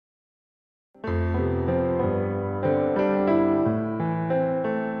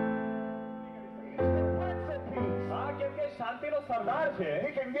છે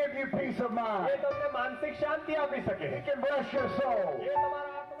He can give you peace of A mind. તમને માનસિક શાંતિ આપી શકે. He can bless your soul. એ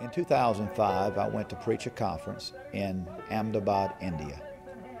તમારા આત્મા. In 2005, I went to preach a conference in Ahmedabad, India.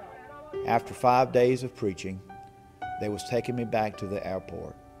 After 5 days of preaching, they was taking me back to the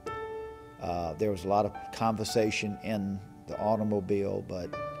airport. There was a lot of conversation in the automobile, but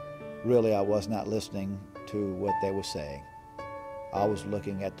really I was not listening to what they were saying. I was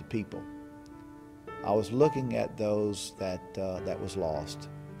looking at the people. I was looking at those that was lost.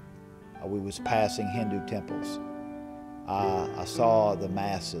 We was passing Hindu temples. I saw the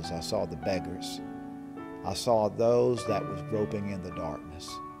masses. I saw the beggars. I saw those that was groping in the darkness.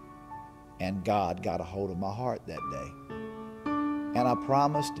 And God got a hold of my heart that day. And I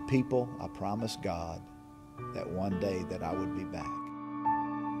promised the people, I promised God that one day that I would be back.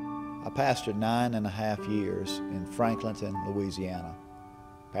 I pastored 9.5 years in Franklinton, Louisiana.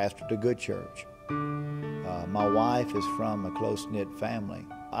 Pastored a good church. My wife is from a close-knit family.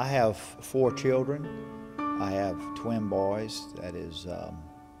 I have 4 children. I have twin boys, that is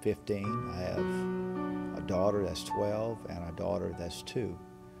 15. I have a daughter that's 12 and a daughter that's 2.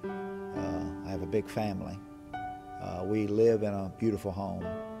 I have a big family. We live in a beautiful home.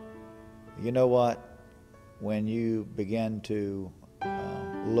 You know what? When you begin to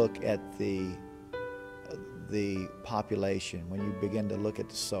look at the population, when you begin to look at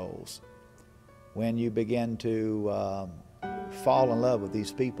the souls, when you begin to fall in love with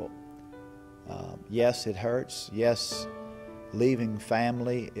these people, yes, it hurts. Yes, leaving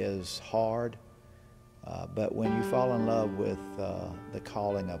family is hard. But when you fall in love with the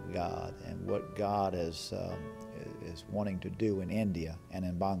calling of God and what God is wanting to do in India and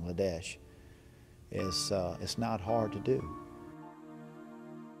in Bangladesh, it's not hard to do.